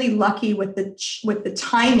got really lucky with the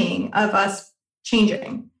timing of us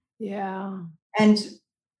changing. Yeah. And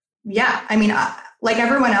yeah, I mean, like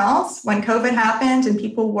everyone else, when COVID happened and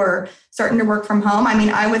people were starting to work from home, I mean,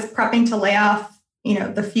 I was prepping to lay off,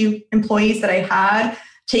 the few employees that I had,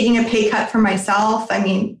 taking a pay cut for myself. I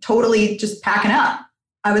mean, totally just packing up.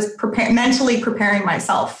 I was mentally preparing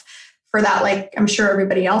myself for that, like I'm sure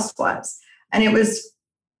everybody else was. And it was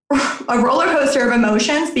a roller coaster of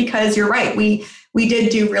emotions because you're right. We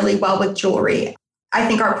did do really well with jewelry. I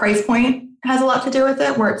think our price point has a lot to do with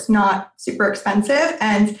it, where it's not super expensive.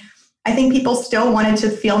 And I think people still wanted to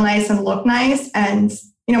feel nice and look nice. And,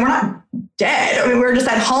 we're not dead. I mean, we're just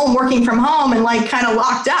at home working from home and like kind of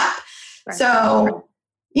locked up. Right. So,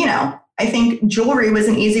 I think jewelry was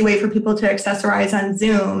an easy way for people to accessorize on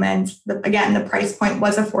Zoom. And again, the price point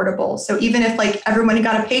was affordable. So even if like everyone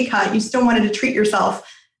got a pay cut, you still wanted to treat yourself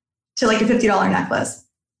to like a $50 necklace,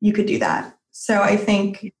 you could do that. So I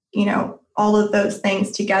think, all of those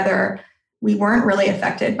things together, we weren't really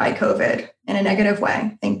affected by COVID in a negative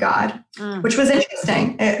way, thank God, which was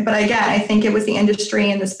interesting. But again, I think it was the industry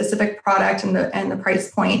and the specific product and the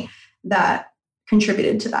price point that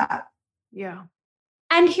contributed to that. Yeah.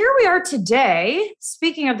 And here we are today.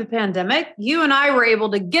 Speaking of the pandemic, you and I were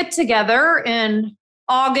able to get together in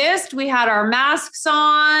August. We had our masks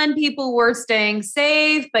on. People were staying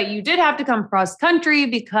safe, but you did have to come cross country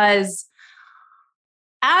because,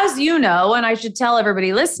 as you know, and I should tell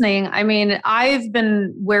everybody listening, I mean, I've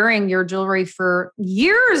been wearing your jewelry for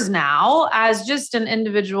years now as just an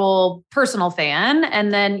individual personal fan.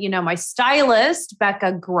 And then, my stylist,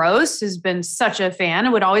 Becca Gross, has been such a fan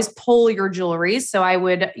and would always pull your jewelry. So I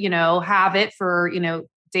would, have it for,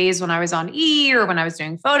 days when I was on E or when I was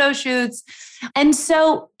doing photo shoots. And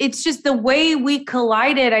so it's just the way we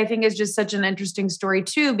collided, I think, is just such an interesting story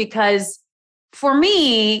too, because for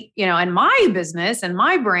me, and my business and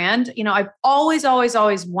my brand, I've always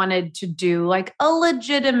wanted to do like a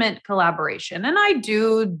legitimate collaboration. And I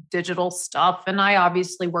do digital stuff and I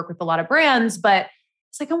obviously work with a lot of brands, but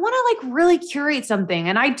it's like, I want to like really curate something.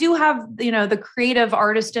 And I do have, the creative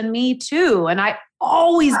artist in me too. And I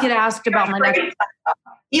always get asked about my next.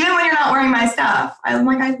 Even when you're not wearing my stuff, I'm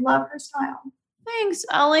like, I love her style. Thanks,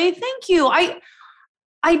 Ellie. Thank you. I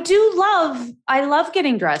love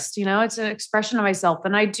getting dressed, it's an expression of myself.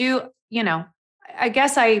 And I do, I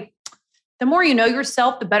guess the more you know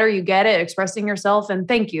yourself, the better you get at expressing yourself. And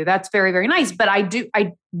thank you. That's very, very nice. But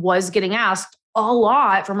I was getting asked a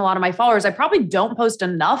lot from a lot of my followers. I probably don't post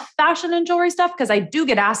enough fashion and jewelry stuff because I do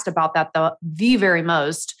get asked about that the very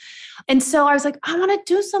most. And so I was like, I want to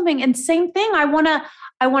do something. And same thing. I want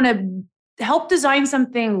to help design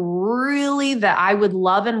something really that I would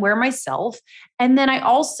love and wear myself. And then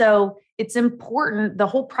it's important. The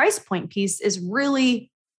whole price point piece is really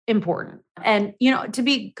important. And, to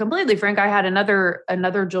be completely frank, I had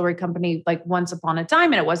another jewelry company like once upon a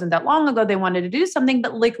time, and it wasn't that long ago. They wanted to do something,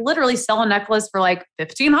 but like literally sell a necklace for like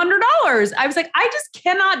 $1,500. I was like, I just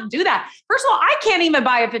cannot do that. First of all, I can't even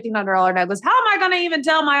buy a $1,500 necklace. How am I going to even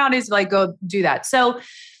tell my audience to like go do that? So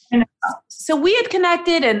we had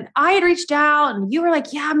connected and I had reached out and you were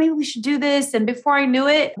like, yeah, maybe we should do this. And before I knew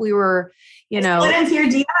it, we were, slid into your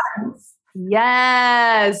DMs.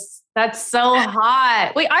 Yes. That's so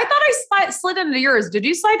hot. Wait, I thought I slid into yours. Did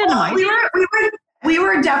you slide into mine? We were We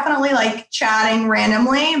were definitely like chatting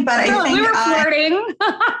randomly, but I think we were flirting.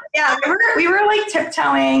 Yeah, we were like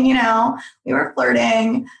tiptoeing, we were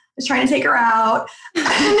flirting, just trying to take her out. No,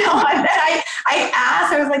 and then I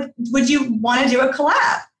asked, I was like, would you want to do a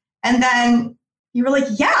collab? And then you were like,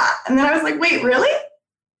 yeah. And then I was like, wait, really?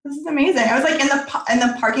 This is amazing. I was like in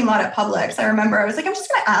the parking lot at Publix. I remember I was like, I'm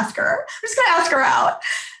just going to ask her. I'm just going to ask her out.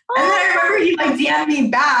 And then I remember you like DM'd me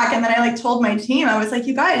back. And then I like told my team, I was like,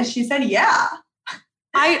 you guys, she said, yeah.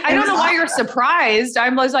 I don't know why you're surprised. I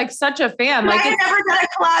was like such a fan. Like I had never done a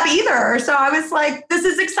collab either. So I was like, this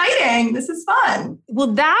is exciting. This is fun. Well,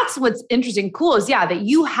 that's what's interesting, cool is that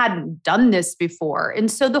you hadn't done this before.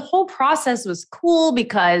 And so the whole process was cool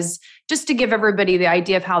because just to give everybody the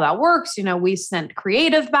idea of how that works, we sent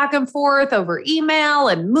creative back and forth over email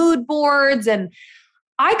and mood boards. And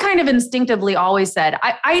I kind of instinctively always said,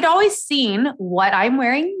 I'd always seen what I'm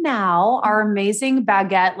wearing now, our amazing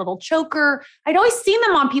baguette little choker. I'd always seen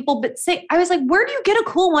them on people, but I was like, where do you get a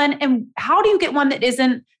cool one? And how do you get one that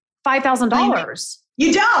isn't $5,000?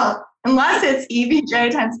 You don't, unless it's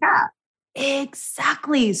EVJ times cap.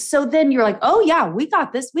 Exactly. So then you're like, oh yeah, we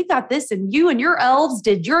got this. And you and your elves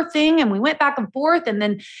did your thing. And we went back and forth. And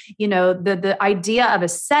then, the idea of a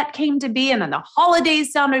set came to be, and then the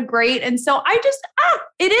holidays sounded great. And so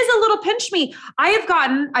it is a little pinch me.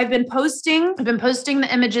 I've been posting the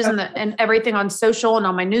images and everything on social and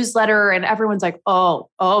on my newsletter, and everyone's like, oh,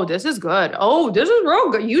 this is good. Oh, this is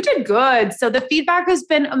real good. You did good. So the feedback has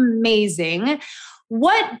been amazing.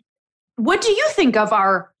 What do you think of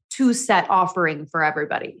our 2-set offering for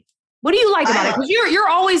everybody? What do you like about it? Because you're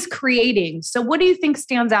always creating. So what do you think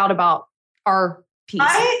stands out about our piece?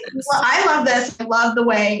 I love this. I love the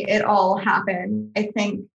way it all happened. I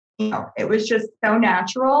think, it was just so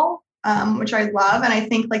natural, which I love. And I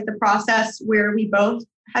think like the process where we both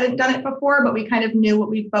hadn't done it before, but we kind of knew what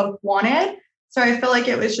we both wanted. So I feel like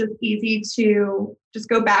it was just easy to just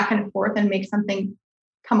go back and forth and make something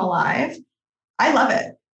come alive. I love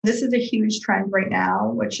it. This is a huge trend right now,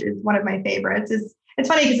 which is one of my favorites. It's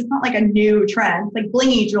funny because it's not like a new trend. It's like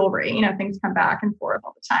blingy jewelry, things come back and forth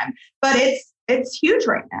all the time, but it's huge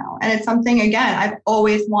right now. And it's something, again, I've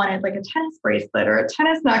always wanted, like a tennis bracelet or a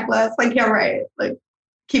tennis necklace. Like, yeah, right. Like,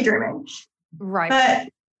 keep dreaming. Right. But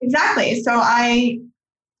exactly. So I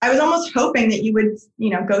was almost hoping that you would,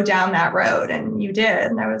 go down that road, and you did.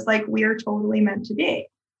 And I was like, we are totally meant to be.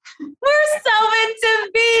 We're so meant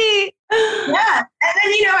to be. Yeah. And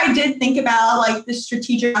then, I did think about like the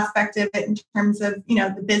strategic aspect of it in terms of,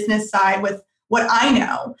 the business side with what I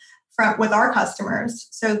know with our customers.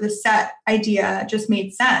 So the set idea just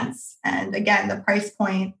made sense. And again, the price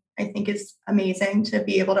point, I think, is amazing to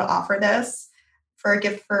be able to offer this for a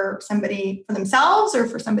gift for somebody, for themselves or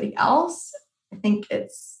for somebody else. I think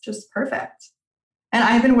it's just perfect. And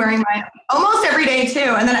I've been wearing mine almost every day too.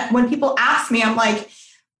 And then when people ask me, I'm like,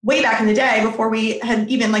 way back in the day, before we had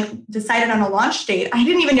even like decided on a launch date, I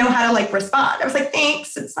didn't even know how to like respond. I was like,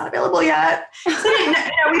 thanks, it's not available yet. So we didn't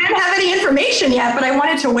have any information yet, but I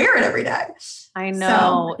wanted to wear it every day. I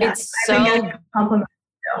know. So, it's so compliment.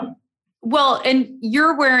 Well, and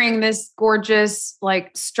you're wearing this gorgeous,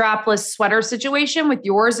 like strapless sweater situation with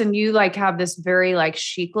yours, and you like have this very like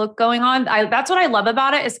chic look going on. That's what I love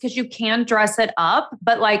about it, is because you can dress it up,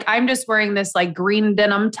 but like I'm just wearing this like green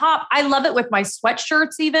denim top. I love it with my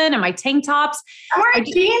sweatshirts even and my tank tops. I'm wearing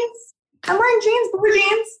jeans, blue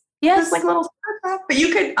jeans. Yes. Just like little stuff, but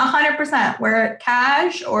you could 100% wear it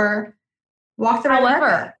cash or walk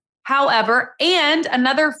through. However, and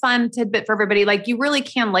another fun tidbit for everybody, like you really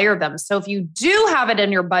can layer them. So if you do have it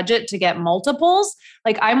in your budget to get multiples,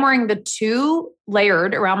 like I'm wearing the 2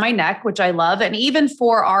 layered around my neck, which I love. And even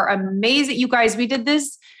for our amazing, you guys, we did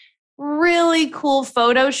this really cool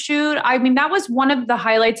photo shoot. I mean, that was one of the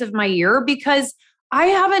highlights of my year, because I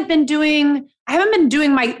haven't been doing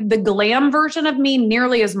the glam version of me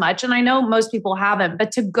nearly as much. And I know most people haven't,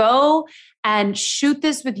 but to go and shoot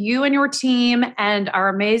this with you and your team and our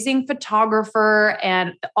amazing photographer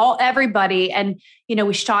and everybody. And,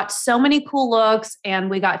 we shot so many cool looks, and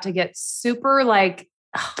we got to get super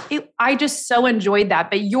I just so enjoyed that.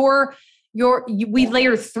 But we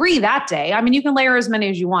layered 3 that day. I mean, you can layer as many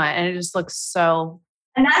as you want, and it just looks so.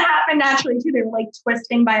 And that happened naturally too. They were like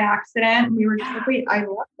twisting by accident. And we were just like, wait, I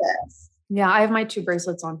love this. Yeah, I have my 2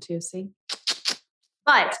 bracelets on too, see?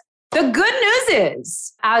 But the good news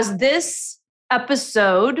is, as this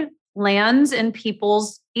episode lands in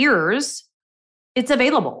people's ears, it's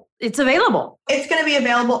available. It's available. It's going to be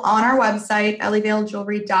available on our website,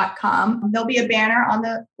 ellievailJewelry.com. There'll be a banner on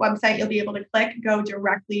the website. You'll be able to go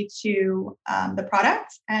directly to the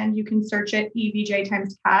product, and you can search it EVJ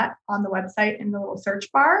times cat on the website in the little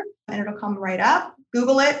search bar, and it'll come right up.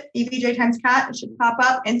 Google it, EVJ times cat. It should pop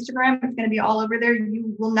up. Instagram, it's going to be all over there.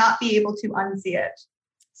 You will not be able to unsee it.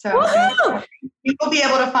 So you will be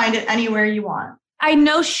able to find it anywhere you want. I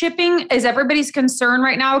know shipping is everybody's concern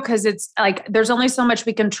right now because it's like there's only so much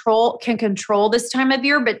we can control this time of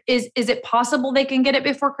year. But is it possible they can get it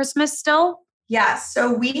before Christmas still? Yes.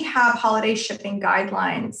 So we have holiday shipping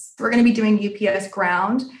guidelines. We're going to be doing UPS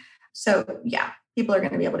ground. So yeah, people are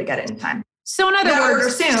going to be able to get it in time. So in other words, order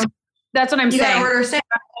soon. That's what I'm saying. You got to order soon.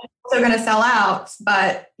 They're going to sell out.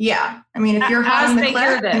 But yeah, I mean, if you're having the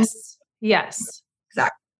clip, yes,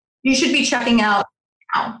 exactly. You should be checking out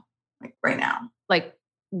now, like right now. Like,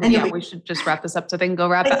 yeah, we should just wrap this up so they can go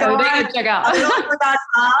wrap it up. They can check out.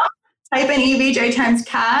 Type in EVJ times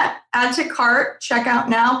cat, add to cart, check out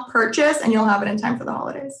now, purchase, and you'll have it in time for the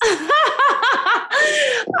holidays.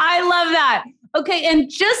 I love that. Okay. And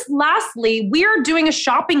just lastly, we are doing a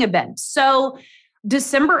shopping event. So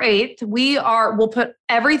December 8th, we'll put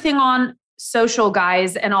everything on social,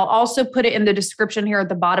 guys, and I'll also put it in the description here at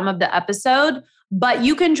the bottom of the episode. But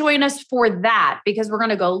you can join us for that because we're going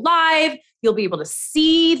to go live. You'll be able to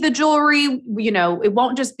see the jewelry. You know, it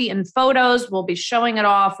won't just be in photos. We'll be showing it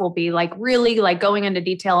off. We'll be like really like going into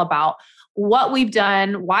detail about what we've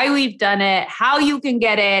done, why we've done it, how you can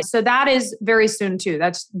get it. So that is very soon too.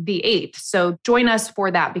 That's the 8th. So join us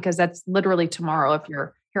for that because that's literally tomorrow if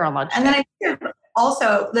you're here on lunch. And then I think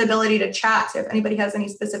also the ability to chat. So if anybody has any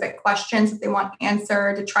specific questions, if they want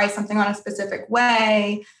answered, to try something on a specific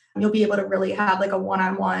way, you'll be able to really have like a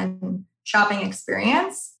one-on-one shopping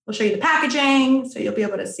experience. We'll show you the packaging. So you'll be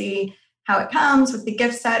able to see how it comes with the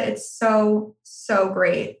gift set. It's so, so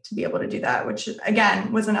great to be able to do that, which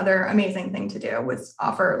again, was another amazing thing to do, was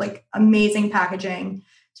offer like amazing packaging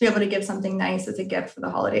to be able to give something nice as a gift for the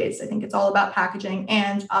holidays. I think it's all about packaging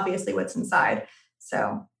and obviously what's inside.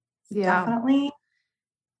 So definitely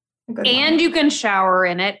a good one. You can shower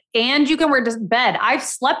in it and you can wear to bed. I've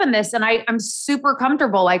slept in this and I'm super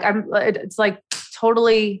comfortable. Like it's like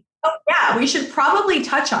totally. Oh yeah, we should probably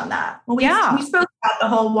touch on that. Well, we spoke about the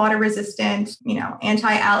whole water resistant,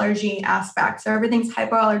 anti-allergy aspect. So everything's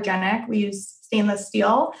hypoallergenic. We use stainless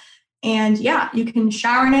steel. And yeah, you can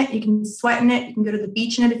shower in it, you can sweat in it, you can go to the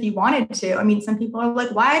beach in it if you wanted to. I mean, some people are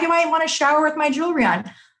like, why do I want to shower with my jewelry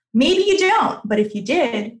on? Maybe you don't, but if you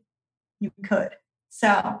did, you could.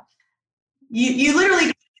 So you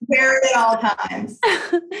literally wear it at all times.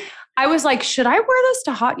 I was like, should I wear this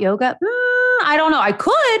to hot yoga? I don't know. I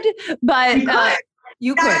could, but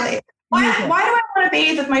you could. Why do I want to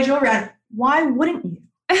bathe with my jewelry on? Why wouldn't you?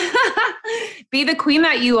 Be the queen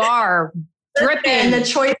that you are. Dripping. And the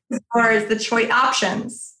choice is yours, the choice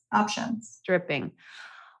options. Dripping.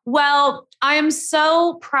 Well, I am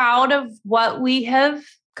so proud of what we have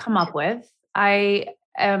come up with. I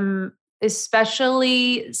am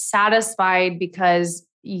especially satisfied because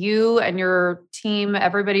you and your team,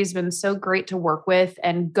 everybody's been so great to work with,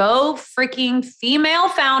 and go freaking female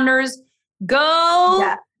founders,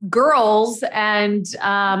 go girls. And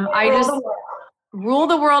I just rule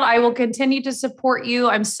the world. I will continue to support you.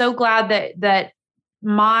 I'm so glad that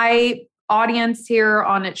my audience here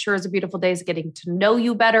on It Sure Is a Beautiful Day is getting to know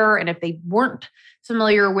you better. And if they weren't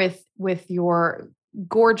familiar with your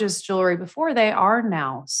gorgeous jewelry before, they are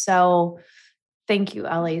now. So thank you,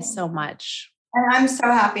 Ellie, so much. And I'm so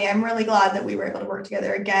happy. I'm really glad that we were able to work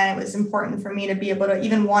together again. It was important for me to be able to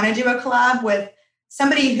even want to do a collab with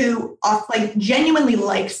somebody who like genuinely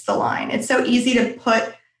likes the line. It's so easy to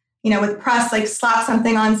put, with press, like slap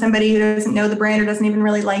something on somebody who doesn't know the brand or doesn't even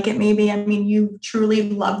really like it maybe. I mean, you truly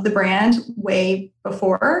love the brand way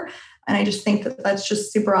before. And I just think that that's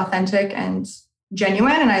just super authentic and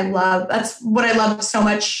genuine. And that's what I love so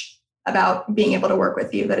much about being able to work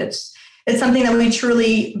with you, that it's something that we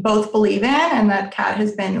truly both believe in, and that Kat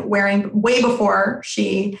has been wearing way before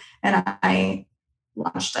she and I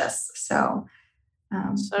launched this. So,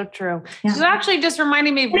 so true. Yeah. She's actually just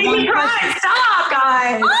reminding me of one question. Stop,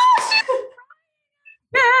 guys.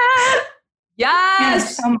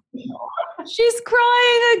 Yes. She's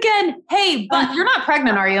crying again. Hey, but you're not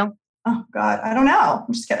pregnant, are you? Oh God, I don't know.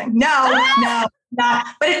 I'm just kidding. No, not.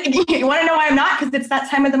 But you want to know why I'm not? Because it's that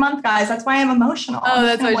time of the month, guys. That's why I'm emotional. Oh,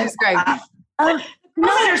 that's why she's crying. I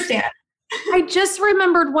don't understand. I just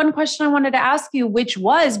remembered one question I wanted to ask you, which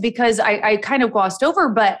was, because I kind of glossed over,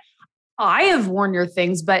 but I have worn your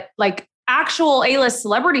things, but like actual A-list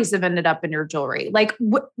celebrities have ended up in your jewelry. Like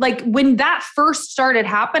when that first started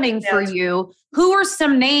happening for you, who are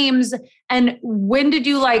some names and when did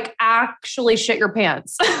you like actually shit your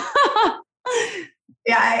pants?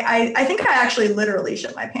 Yeah, I think I actually literally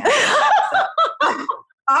shit my pants.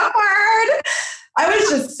 Awkward. I was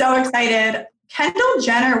just so excited. Kendall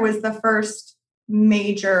Jenner was the first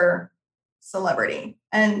major celebrity.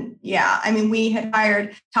 And yeah, I mean, we had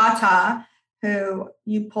hired Tata, who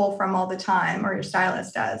you pull from all the time, or your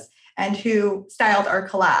stylist does, and who styled our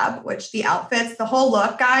collab, which the outfits, the whole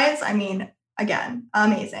look, guys, I mean, again,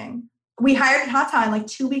 amazing. We hired Tata and like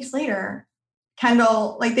 2 weeks later,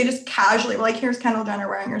 Kendall, like they just casually were like, here's Kendall Jenner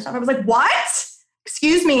wearing your stuff. I was like, what?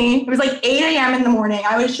 Excuse me. It was like 8 a.m. in the morning.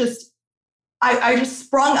 I was just, I just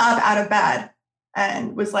sprung up out of bed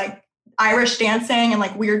and was like Irish dancing and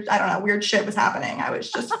like weird, I don't know, weird shit was happening. I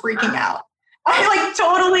was just freaking out. I like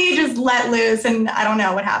totally just let loose and I don't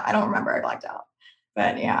know what happened. I don't remember. I blacked out.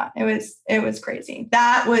 But yeah, it was crazy.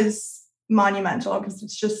 That was monumental because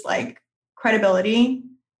it's just like credibility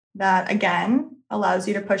that again allows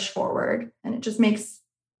you to push forward. And it just makes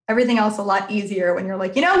everything else a lot easier when you're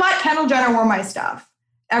like, you know what? Kendall Jenner wore my stuff.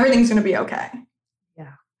 Everything's going to be okay.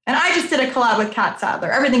 Yeah. And I just did a collab with Kat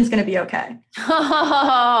Sadler. Everything's going to be okay.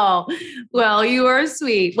 Oh, well, you are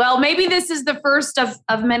sweet. Well, maybe this is the first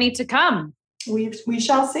of many to come. We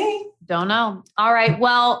shall see. Don't know. All right.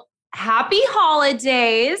 Well, happy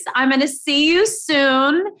holidays. I'm going to see you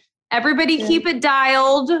soon. Everybody keep it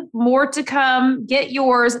dialed. More to come. Get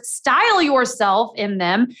yours. Style yourself in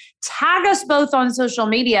them. Tag us both on social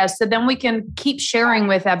media so then we can keep sharing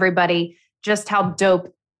with everybody just how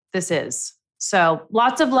dope this is. So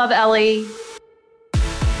lots of love, Ellie.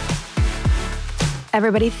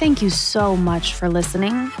 Everybody, thank you so much for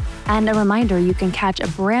listening. And a reminder, you can catch a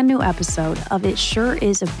brand new episode of It Sure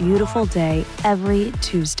Is a Beautiful Day every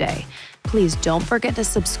Tuesday. Please don't forget to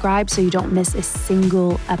subscribe so you don't miss a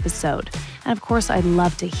single episode. And of course, I'd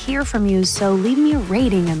love to hear from you, so leave me a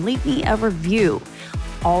rating and leave me a review.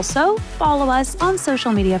 Also, follow us on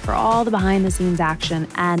social media for all the behind-the-scenes action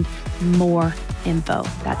and more info.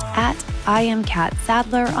 That's at I am Kat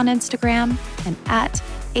Sadler on Instagram and at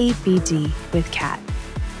ABD with Kat.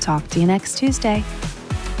 Talk to you next Tuesday.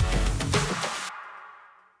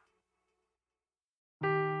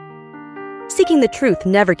 Seeking the truth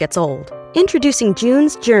never gets old. Introducing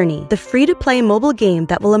June's Journey, the free-to-play mobile game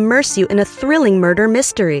that will immerse you in a thrilling murder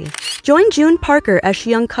mystery. Join June Parker as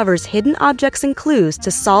she uncovers hidden objects and clues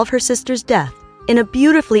to solve her sister's death in a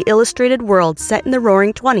beautifully illustrated world set in the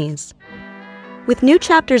Roaring '20s. With new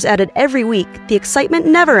chapters added every week, the excitement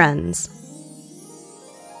never ends.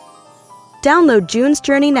 Download June's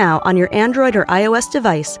Journey now on your Android or iOS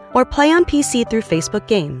device or play on PC through Facebook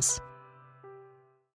Games.